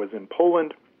in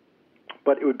Poland.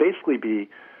 But it would basically be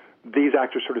these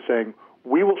actors sort of saying,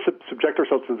 we will subject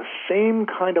ourselves to the same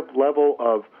kind of level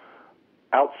of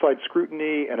outside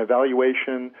scrutiny and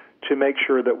evaluation to make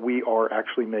sure that we are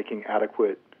actually making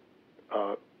adequate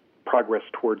progress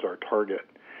towards our target.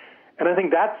 And I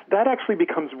think that actually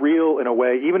becomes real in a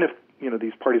way, even if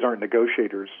these parties aren't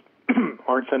negotiators,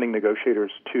 aren't sending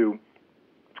negotiators to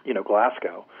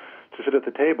Glasgow to sit at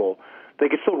the table, they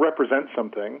could still represent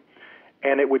something,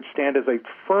 and it would stand as a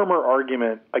firmer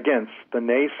argument against the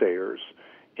naysayers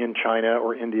in China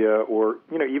or India or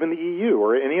even the EU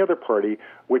or any other party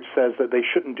which says that they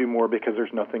shouldn't do more because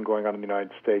there's nothing going on in the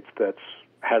United States that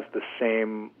has the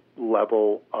same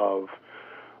level of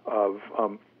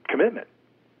commitment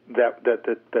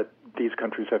that these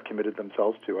countries have committed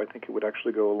themselves to. I think it would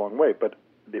actually go a long way, but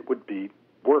it would be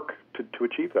work to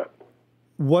achieve that.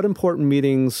 What important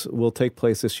meetings will take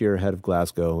place this year ahead of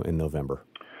Glasgow in November?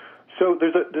 So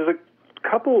there's a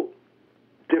couple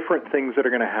different things that are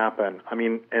going to happen. I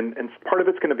mean, and part of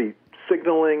it's going to be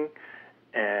signaling,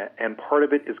 and part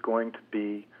of it is going to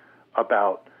be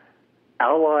about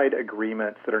allied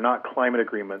agreements that are not climate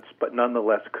agreements, but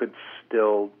nonetheless could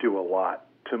still do a lot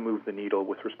to move the needle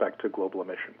with respect to global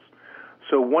emissions.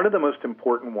 So one of the most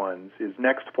important ones is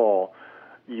next fall,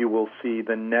 you will see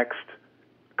the next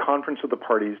Conference of the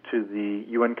Parties to the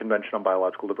UN Convention on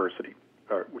Biological Diversity,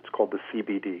 which is called the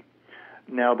CBD.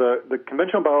 Now, the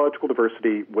Convention on Biological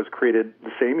Diversity was created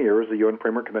the same year as the UN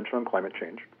Framework Convention on Climate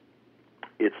Change.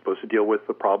 It's supposed to deal with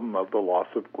the problem of the loss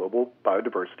of global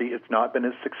biodiversity. It's not been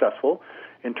as successful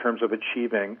in terms of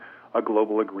achieving a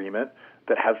global agreement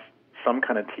that has some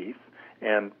kind of teeth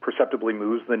and perceptibly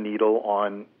moves the needle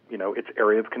on, its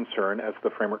area of concern as the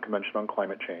Framework Convention on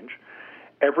Climate Change.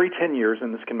 Every 10 years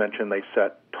in this convention, they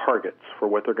set targets for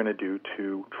what they're going to do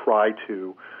to try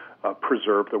to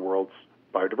preserve the world's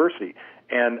biodiversity.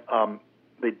 And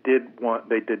they did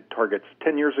targets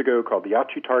 10 years ago called the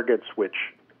Aichi targets, which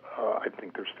I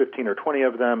think there's 15 or 20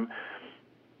 of them.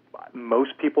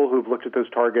 Most people who've looked at those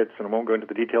targets, and I won't go into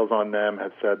the details on them,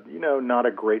 have said, not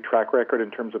a great track record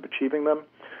in terms of achieving them.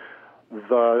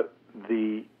 The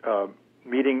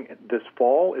meeting this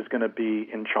fall is going to be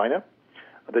in China.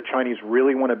 The Chinese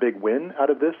really want a big win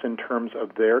out of this in terms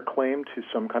of their claim to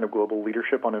some kind of global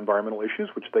leadership on environmental issues,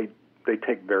 which they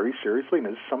take very seriously and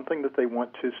is something that they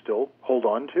want to still hold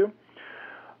on to.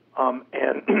 And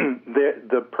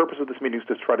the purpose of this meeting is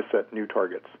to try to set new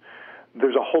targets.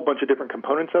 There's a whole bunch of different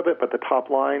components of it, but the top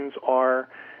lines are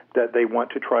that they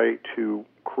want to try to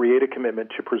create a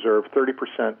commitment to preserve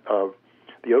 30% of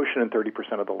the ocean and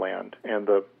 30% of the land and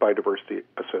the biodiversity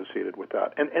associated with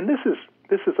that. And this is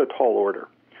a tall order.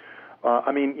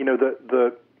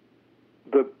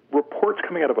 The reports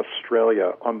coming out of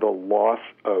Australia on the loss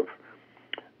of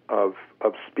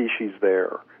species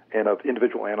there and of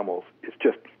individual animals is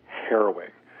just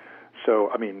harrowing.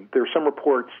 So, there's some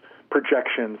reports,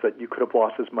 projections that you could have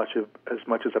lost as much as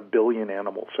 1 billion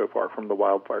animals so far from the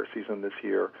wildfire season this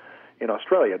year in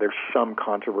Australia. There's some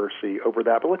controversy over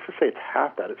that, but let's just say it's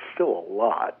half that. It's still a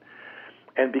lot.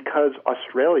 And because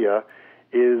Australia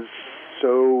is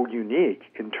so unique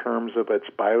in terms of its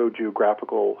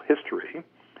biogeographical history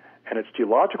and its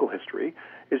geological history,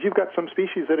 is you've got some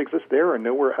species that exist there and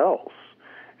nowhere else.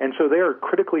 And so they are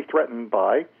critically threatened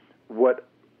by what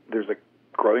there's a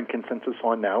growing consensus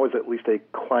on now is at least a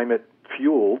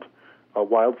climate-fueled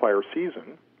wildfire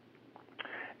season.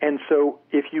 And so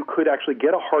if you could actually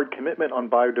get a hard commitment on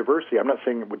biodiversity, I'm not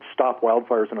saying it would stop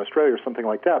wildfires in Australia or something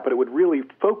like that, but it would really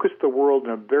focus the world in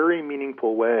a very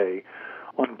meaningful way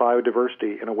on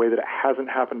biodiversity in a way that it hasn't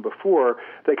happened before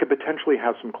that could potentially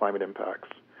have some climate impacts.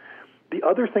 The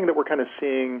other thing that we're kind of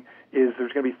seeing is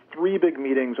there's going to be 3 big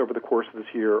meetings over the course of this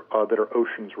year that are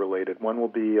oceans related. One will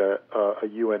be a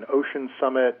UN Ocean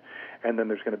Summit, and then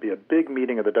there's going to be a big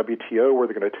meeting of the WTO where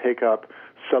they're going to take up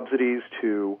subsidies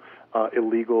to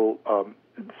illegal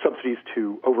subsidies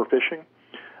to overfishing.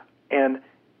 And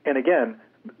again,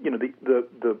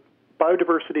 the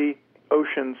biodiversity,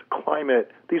 oceans,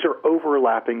 climate, these are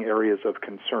overlapping areas of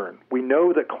concern. We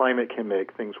know that climate can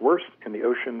make things worse in the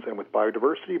oceans and with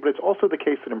biodiversity, but it's also the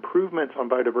case that improvements on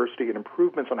biodiversity and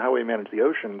improvements on how we manage the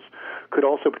oceans could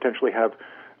also potentially have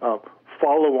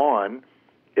follow-on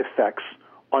effects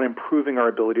on improving our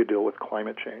ability to deal with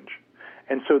climate change.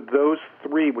 And so those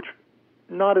 3, which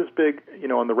not as big,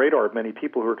 on the radar of many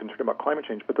people who are concerned about climate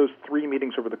change, but those 3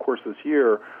 meetings over the course of this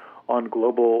year on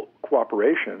global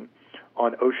cooperation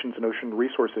on oceans and ocean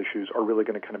resource issues are really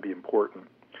going to kind of be important.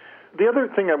 The other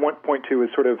thing I want to point to is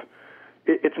sort of,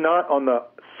 it's not on the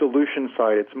solution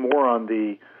side, it's more on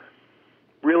the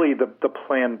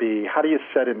plan B. How do you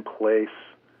set in place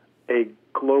a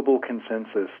global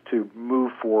consensus to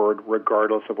move forward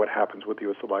regardless of what happens with the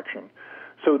U.S. election?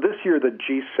 So this year, the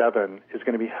G7 is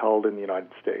going to be held in the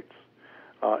United States.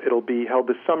 It'll be held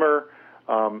this summer.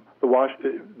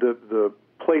 The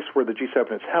place where the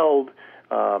G7 is held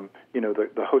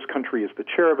The host country is the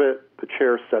chair of it. The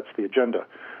chair sets the agenda.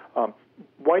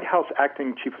 White House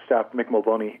Acting Chief of Staff Mick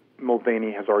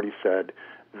Mulvaney has already said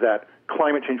that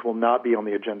climate change will not be on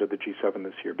the agenda of the G7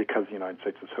 this year because the United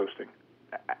States is hosting.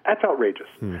 That's outrageous.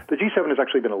 The G7 has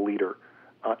actually been a leader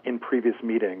in previous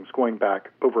meetings, going back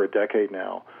over a decade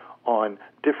now, on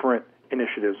different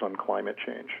initiatives on climate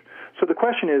change. So the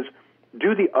question is,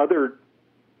 do the other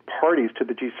parties to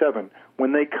the G7,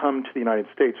 when they come to the United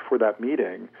States for that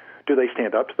meeting, do they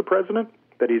stand up to the president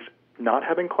that he's not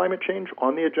having climate change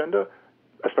on the agenda,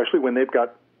 especially when they've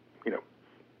got,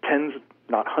 tens,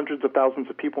 not hundreds of thousands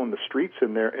of people in the streets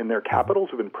in their capitals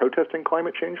who've been protesting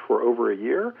climate change for over a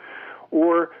year?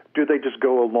 Or do they just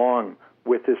go along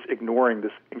with this, ignoring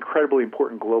this incredibly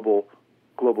important global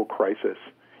crisis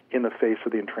in the face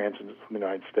of the intransigence of the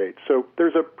United States? So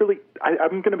there's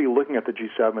I'm going to be looking at the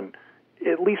G7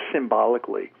 at least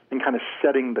symbolically and kind of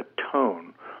setting the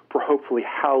tone for hopefully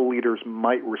how leaders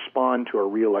might respond to a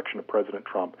re-election of President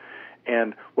Trump,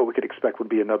 and what we could expect would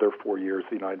be another 4 years of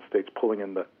the United States pulling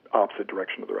in the opposite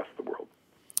direction of the rest of the world.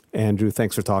 Andrew,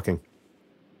 thanks for talking.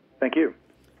 Thank you.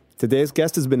 Today's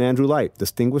guest has been Andrew Light,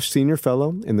 Distinguished Senior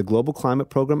Fellow in the Global Climate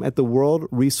Program at the World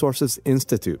Resources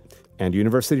Institute and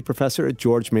University Professor at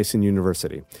George Mason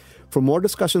University. For more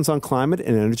discussions on climate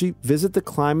and energy, visit the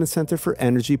Climate Center for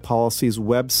Energy Policy's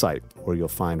website, where you'll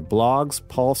find blogs,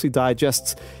 policy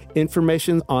digests,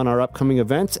 information on our upcoming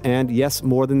events, and yes,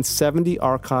 more than 70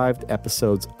 archived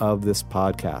episodes of this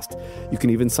podcast. You can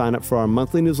even sign up for our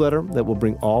monthly newsletter that will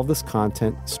bring all this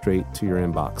content straight to your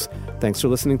inbox. Thanks for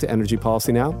listening to Energy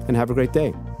Policy Now, and have a great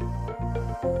day.